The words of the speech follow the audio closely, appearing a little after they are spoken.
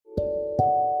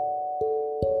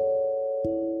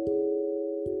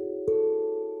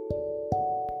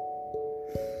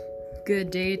Good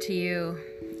day to you.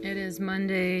 It is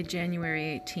Monday,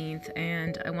 January 18th,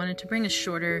 and I wanted to bring a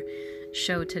shorter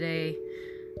show today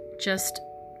just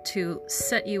to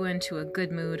set you into a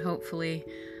good mood, hopefully,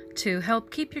 to help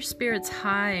keep your spirits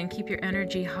high and keep your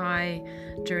energy high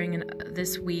during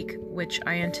this week, which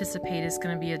I anticipate is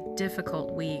going to be a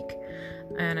difficult week.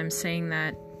 And I'm saying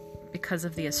that because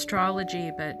of the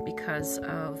astrology, but because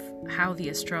of how the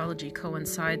astrology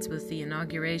coincides with the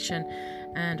inauguration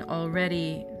and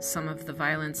already some of the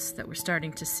violence that we're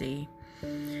starting to see.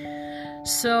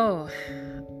 So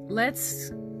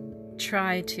let's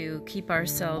try to keep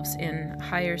ourselves in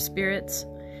higher spirits,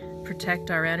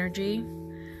 protect our energy,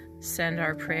 send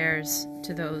our prayers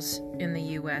to those in the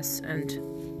U.S., and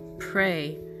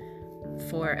pray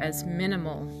for as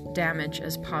minimal damage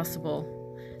as possible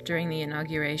during the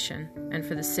inauguration and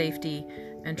for the safety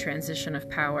and transition of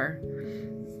power.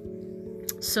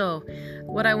 So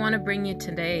what I want to bring you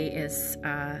today is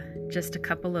just a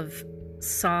couple of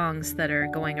songs that are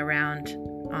going around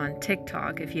on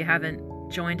TikTok. If you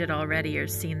haven't joined it already or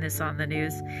seen this on the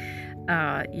news,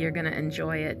 you're going to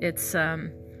enjoy it. It's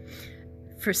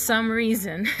for some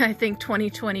reason, I think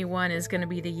 2021 is going to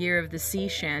be the year of the Sea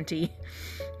Shanty,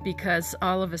 because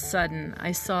all of a sudden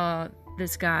I saw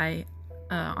this guy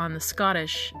on the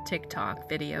Scottish TikTok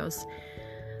videos.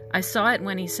 I saw it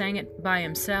when he sang it by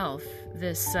himself,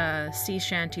 this Sea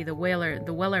Shanty, the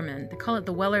Wellerman. They call it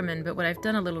the Wellerman, but what I've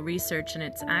done a little research, and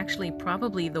it's actually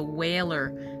probably the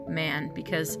Whaler Man,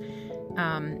 because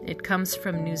it comes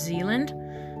from New Zealand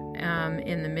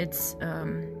in the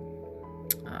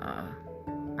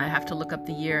I have to look up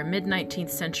the year, mid-19th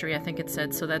century, I think it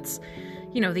said. So that's,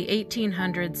 the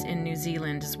 1800s in New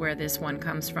Zealand is where this one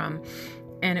comes from.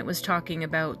 And it was talking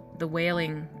about the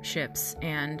whaling ships,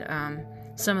 and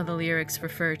some of the lyrics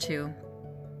refer to,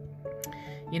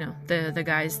 the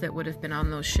guys that would have been on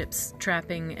those ships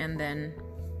trapping and then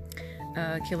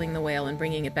killing the whale and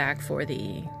bringing it back for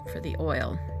the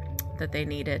oil that they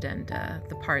needed and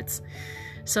the parts.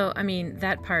 So,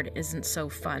 that part isn't so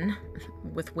fun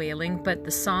with whaling, but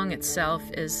the song itself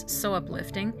is so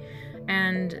uplifting,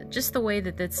 and just the way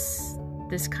that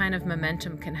this kind of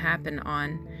momentum can happen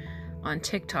on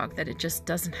TikTok, that it just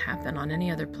doesn't happen on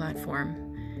any other platform,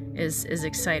 is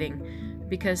exciting,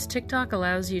 because TikTok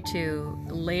allows you to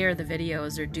layer the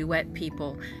videos or duet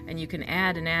people, and you can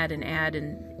add and add and add,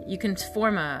 and you can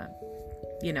form a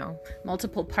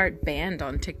multiple part band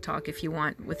on TikTok if you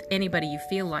want, with anybody you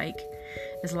feel like,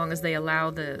 as long as they allow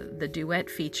the duet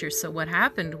feature. So what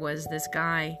happened was this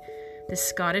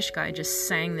Scottish guy just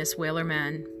sang this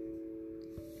Wellerman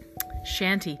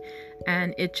shanty,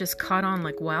 and it just caught on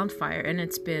like wildfire, and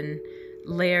it's been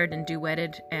layered and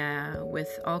duetted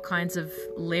with all kinds of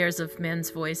layers of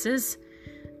men's voices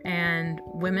and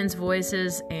women's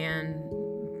voices and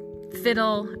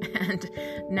fiddle, and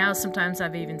now sometimes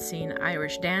I've even seen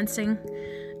Irish dancing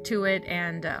to it.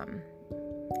 And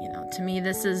to me,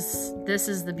 this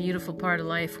is the beautiful part of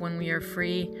life, when we are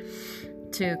free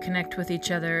to connect with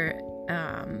each other,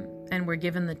 and we're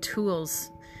given the tools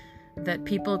that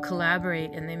people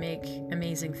collaborate and they make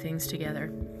amazing things together.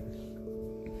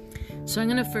 So I'm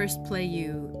going to first play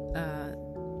you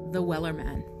the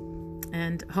Wellerman,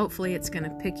 and hopefully it's going to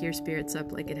pick your spirits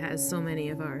up like it has so many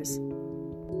of ours.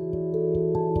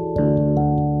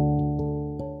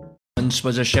 Once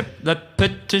was a ship that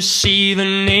put to sea. The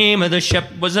name of the ship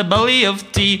was a billy of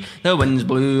tea. The winds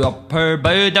blew up her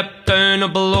bow, dipped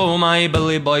down below, my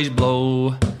billy boys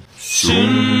blow.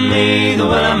 Soon may the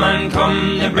Wellerman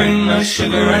come to bring us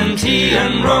sugar and tea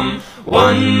and rum.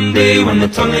 One day when the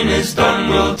tonguing is done,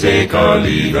 we'll take our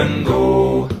leave and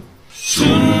go.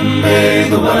 Soon may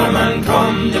the Wellerman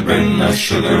come to bring us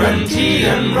sugar and tea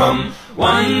and rum.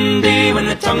 One day when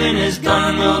the tonguing is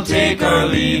done, we'll take our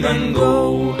leave and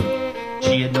go.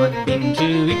 She had not been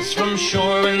 2 weeks from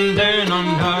shore, and down on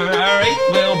her a right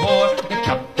whale bore. The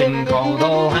captain called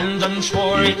all hands and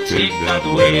swore he'd take that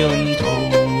whale in tow.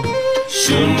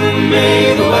 Soon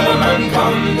may the Wellerman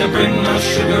come to bring us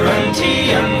sugar and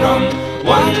tea and rum.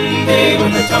 One day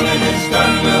when the tonguing is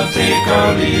done, we'll take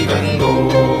our leave and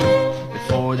go.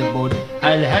 Before the boat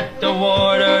had hit the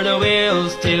water, the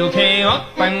whale's tail came up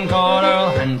and caught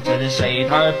her. Hand to the side,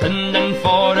 harped and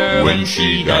fought her when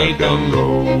she dived down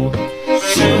low.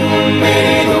 Soon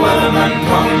may the Wellerman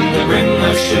come to bring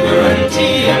us sugar and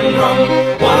tea and rum.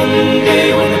 One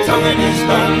day when the tonguing is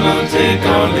done, we'll take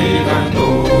our leave and go.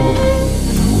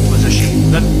 Was a ship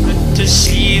that put to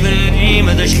sea. The name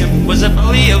of the ship was a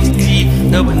billy of tea.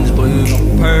 The winds blew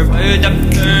up her bow,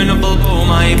 dipped down below,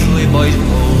 my billy boys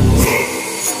blow.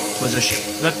 Was was a ship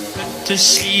that put to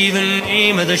sea. The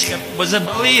name of the ship was a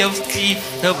Billy of Tea.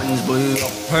 The winds blew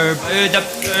up her bow,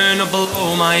 dipped down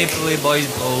below, my bully boys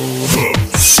blow.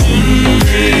 Soon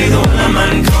may the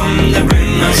wellerman come to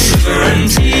bring us sugar and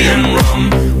tea and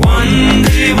rum. One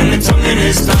day when the tonguing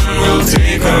is done, we'll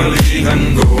take our leave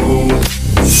and go.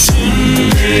 Soon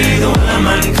may the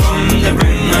wellerman come to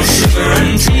bring us sugar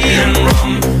and tea and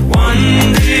rum.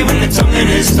 One day when the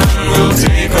tonguing is done, we'll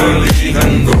take our leave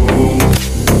and go.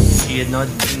 She had not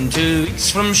been 2 weeks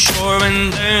from shore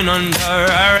when down under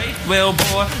a right whale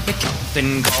bore. The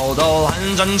captain called all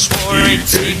hands and swore he'd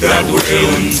take that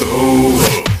whale in tow.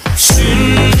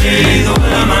 Soon may the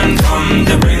wellerman come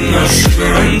to bring us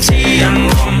sugar and tea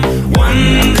and rum.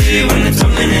 One day when the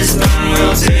tonguing is done,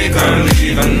 we'll take our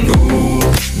leave and go.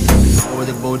 Before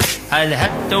the boat had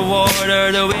hit the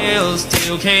water, the whale's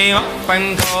tail came up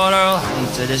and caught her.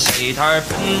 Hand to the side,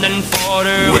 harpooned and fought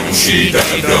her when she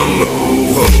dived down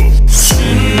low.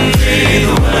 Soon may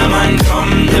the wellerman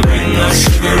come to bring us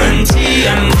sugar and tea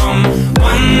and rum.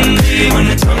 One day when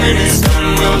the tonguing is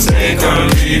done, we'll take our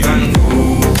leave and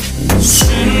go.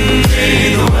 Soon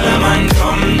may the wellerman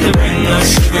come to bring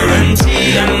us sugar and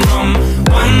tea and rum.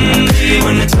 One day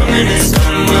when the tonguing is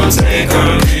done, we'll take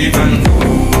our leave and go.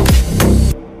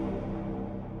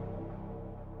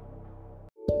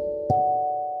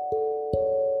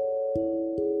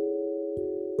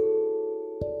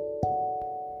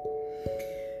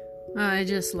 I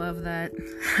just love that.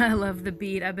 I love the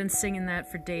beat. I've been singing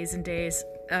that for days and days,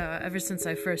 ever since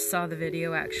I first saw the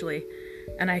video, actually.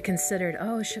 And I considered,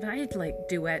 oh, should I, like,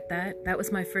 duet that? That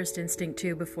was my first instinct,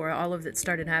 too, before all of it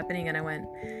started happening. And I went,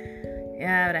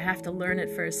 yeah, but I have to learn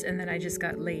it first. And then I just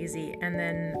got lazy. And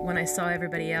then when I saw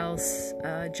everybody else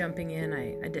jumping in,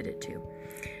 I did it, too.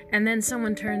 And then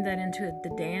someone turned that into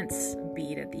the dance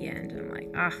beat at the end. And I'm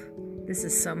like, this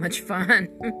is so much fun.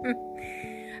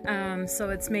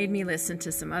 So it's made me listen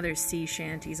to some other sea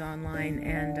shanties online,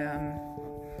 and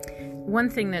one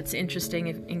thing that's interesting,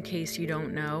 in case you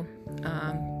don't know,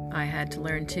 I had to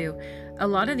learn too, a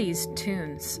lot of these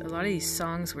tunes, a lot of these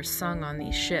songs were sung on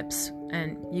these ships,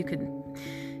 and you could,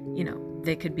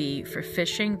 they could be for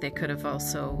fishing,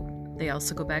 they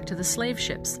also go back to the slave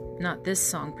ships, not this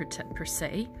song per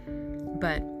se,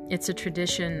 but it's a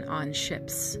tradition on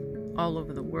ships all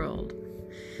over the world,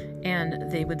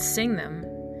 and they would sing them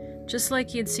just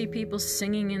like you'd see people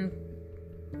singing in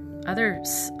other,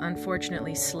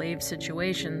 unfortunately, slave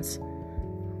situations,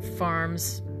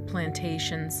 farms,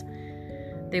 plantations.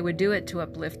 They would do it to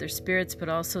uplift their spirits, but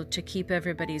also to keep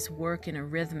everybody's work in a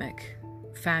rhythmic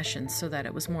fashion so that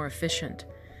it was more efficient.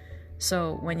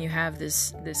 So when you have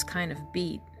this kind of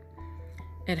beat,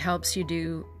 it helps you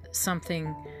do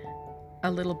something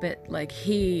a little bit like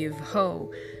heave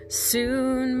ho,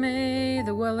 soon may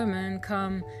the wellerman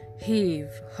come, heave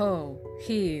ho,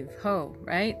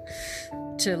 right?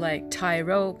 To like tie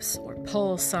ropes or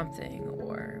pull something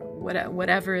or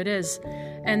whatever it is.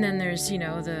 And then there's,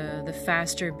 the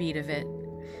faster beat of it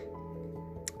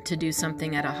to do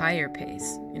something at a higher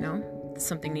pace,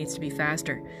 something needs to be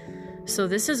faster. So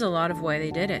this is a lot of why they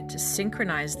did it, to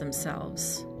synchronize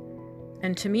themselves.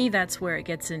 And to me, that's where it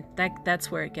gets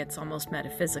that's where it gets almost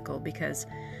metaphysical, because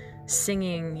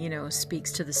singing,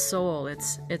 speaks to the soul.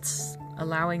 It's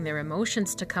allowing their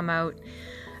emotions to come out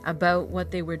about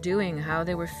what they were doing, how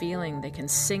they were feeling. They can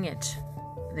sing it.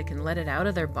 They can let it out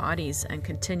of their bodies and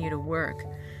continue to work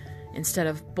instead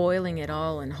of boiling it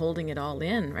all and holding it all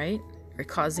in, right? Or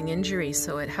causing injury.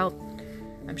 So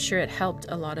I'm sure it helped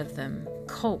a lot of them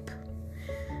cope.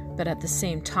 But at the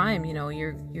same time,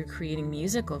 you're creating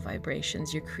musical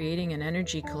vibrations. You're creating an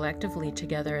energy collectively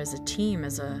together as a team,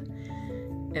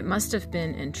 it must have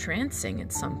been entrancing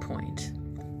at some point.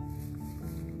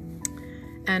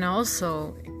 And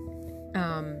also,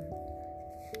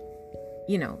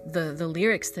 the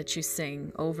lyrics that you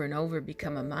sing over and over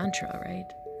become a mantra, right?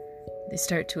 They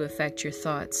start to affect your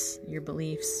thoughts, your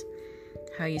beliefs,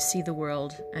 how you see the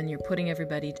world, and you're putting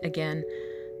everybody, again,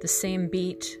 the same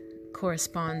beat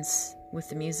corresponds with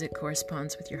the music,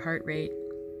 corresponds with your heart rate.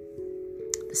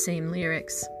 The same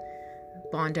lyrics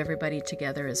bond everybody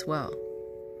together as well.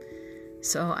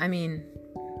 So,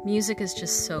 music is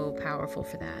just so powerful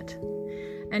for that.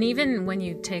 And even when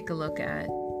you take a look at,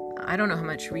 I don't know how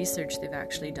much research they've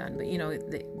actually done, but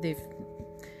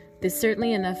there's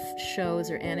certainly enough shows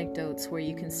or anecdotes where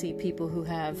you can see people who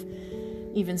have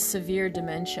even severe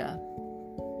dementia,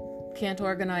 can't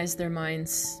organize their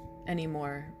minds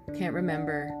anymore, can't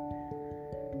remember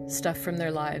stuff from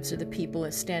their lives or the people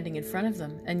standing in front of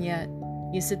them, and yet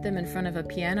you sit them in front of a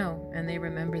piano and they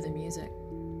remember the music.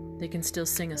 They can still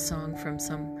sing a song from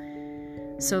some.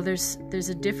 So there's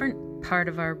a different part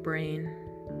of our brain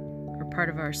or part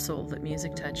of our soul that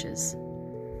music touches.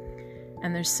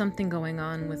 And there's something going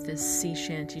on with this sea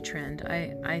shanty trend.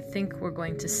 I think we're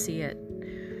going to see it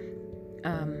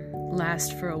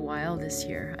last for a while this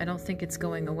year. I don't think it's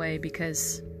going away,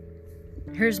 because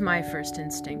here's my first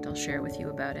instinct, I'll share with you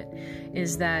about it,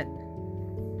 is that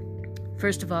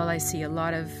first of all, I see a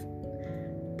lot of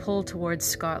pull towards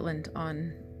Scotland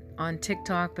on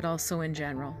TikTok, but also in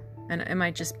general. And it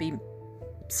might just be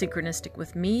synchronistic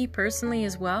with me personally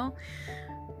as well,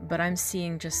 but I'm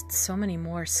seeing just so many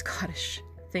more Scottish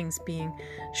things being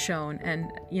shown. And,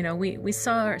 you know, we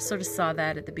sort of saw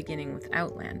that at the beginning with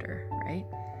Outlander, right?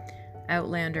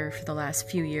 Outlander for the last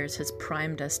few years has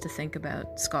primed us to think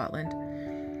about Scotland.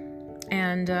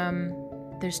 And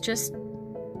there's just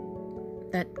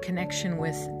that connection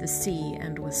with the sea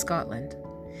and with Scotland.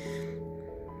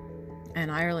 And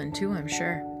Ireland too, I'm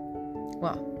sure.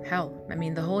 Well, hell, I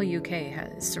mean, the whole UK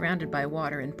is surrounded by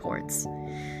water and ports.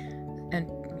 And,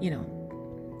 you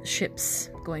know, ships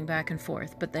going back and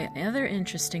forth. But the other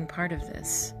interesting part of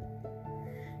this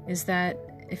is that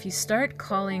if you start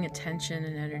calling attention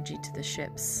and energy to the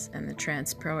ships and the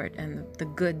transport and the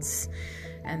goods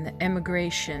and the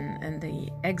emigration and the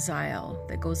exile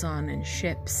that goes on in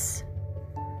ships,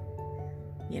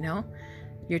 you know,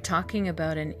 you're talking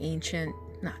about an ancient,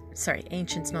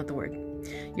 ancient's not the word.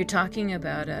 You're talking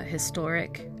about a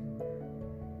historic,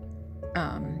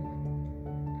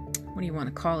 what do you want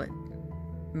to call it?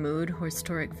 Mood,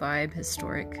 historic vibe,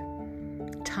 historic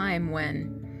time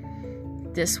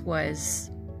when this was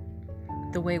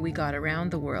the way we got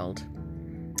around the world,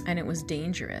 and it was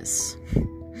dangerous,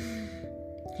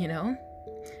 you know?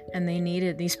 And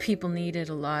these people needed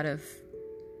a lot of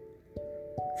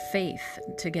faith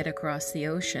to get across the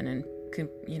ocean and,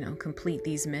 you know, complete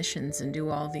these missions and do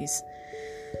all these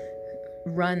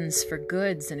runs for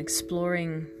goods and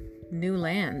exploring new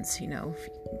lands. You know,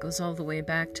 it goes all the way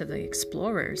back to the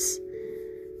explorers,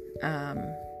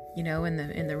 you know,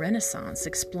 in the Renaissance,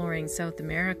 exploring South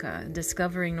America,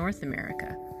 discovering North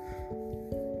America.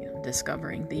 You know,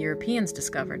 the Europeans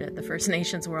discovered it. The First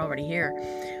Nations were already here.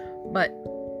 But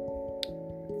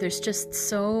there's just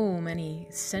so many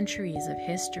centuries of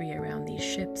history around these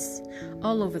ships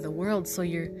all over the world. So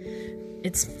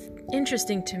it's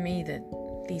interesting to me that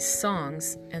these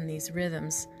songs and these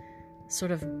rhythms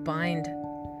sort of bind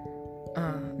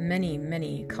many,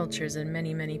 many cultures and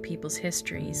many, many people's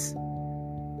histories.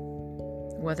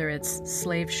 Whether it's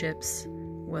slave ships,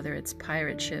 whether it's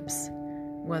pirate ships,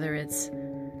 whether it's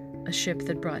a ship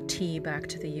that brought tea back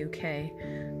to the UK,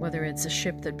 whether it's a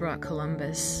ship that brought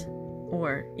Columbus,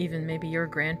 or even maybe your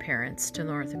grandparents to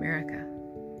North America.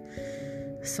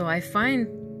 So I find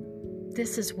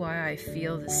this is why I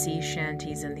feel the sea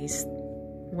shanties and these,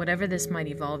 whatever this might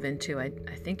evolve into, I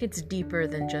think it's deeper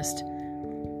than just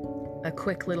a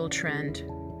quick little trend,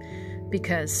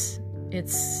 because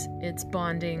it's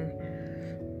bonding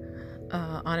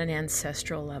on an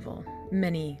ancestral level.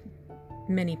 Many,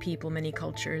 many people, many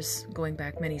cultures, going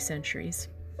back many centuries.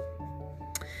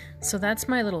 So that's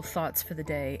my little thoughts for the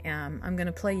day. I'm going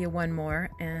to play you one more,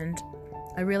 and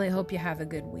I really hope you have a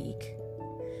good week.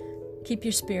 Keep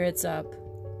your spirits up.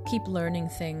 Keep learning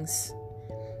things.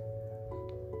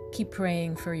 Keep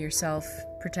praying for yourself,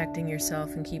 protecting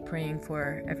yourself, and keep praying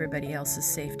for everybody else's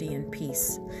safety and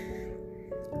peace.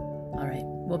 All right,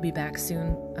 we'll be back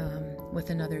soon with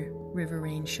another River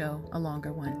Rain show, a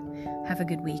longer one. Have a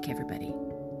good week, everybody.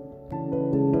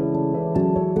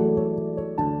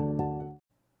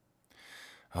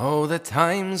 Oh, the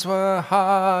times were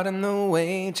hard and the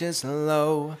wages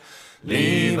low.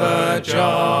 Leave her,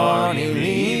 Johnny,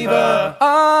 leave her.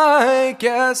 I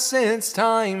guess it's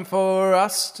time for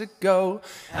us to go,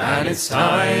 and it's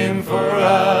time for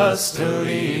us to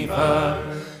leave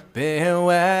her.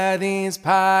 Beware these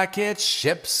packet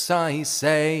ships, I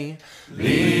say.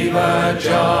 Leave her,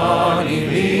 Johnny,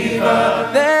 leave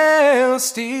her. They'll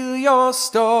steal your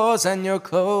stores and your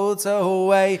clothes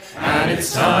away, and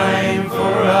it's time for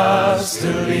us to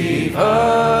leave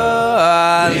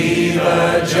her. Leave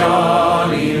her,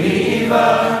 Johnny, leave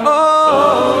her.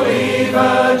 Oh, leave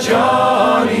her,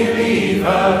 Johnny, leave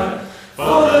her.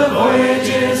 For the voyage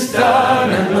is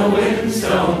done and the winds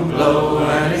don't blow,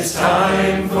 and it's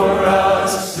time for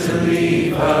us to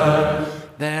leave her.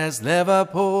 There's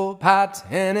Liverpool Pat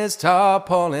in his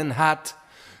tarpaulin hat.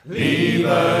 Leave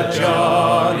her,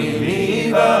 Johnny,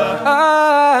 leave her.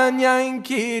 And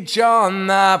Yankee John,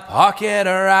 the pocket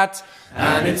rat.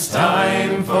 And it's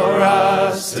time for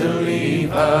us to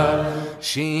leave her.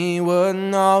 She would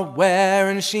not wear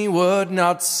and she would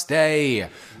not stay.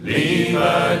 Leave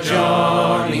her,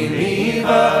 Johnny, leave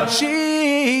her.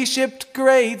 She shipped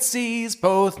great seas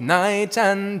both night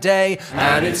and day,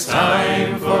 and it's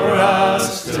time for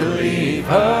us to leave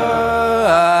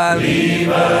her. Leave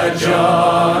her,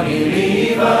 Johnny,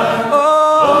 leave her.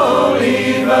 Oh,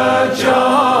 leave her,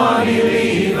 Johnny,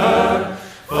 leave her.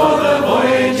 For the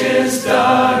voyage is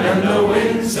done and the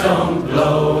winds don't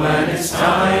blow, and it's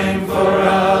time for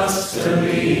us to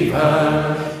leave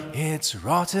her. It's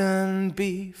rotten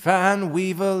beef and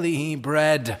weevilly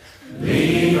bread.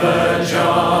 Leave her,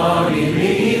 Johnny,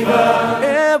 leave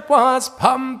her. It was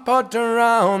pumpered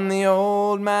around, the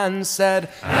old man said,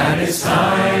 and it's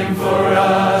time for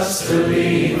us to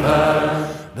leave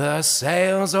her. The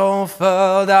sails all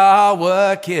furled, our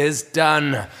work is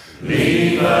done.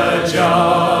 Leave her,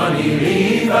 Johnny,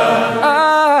 leave her.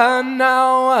 And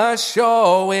now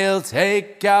ashore we'll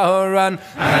take our run,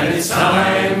 and it's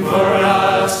time for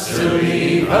us to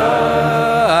leave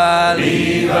her.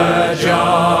 Leave her,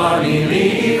 Johnny,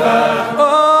 leave her.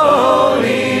 Oh,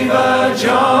 leave her,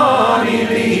 Johnny,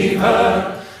 leave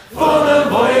her. For the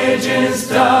voyage is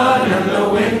done and the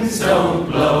winds don't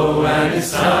blow, and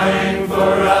it's time for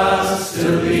us to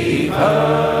leave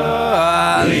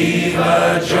her. Leave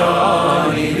her, Johnny.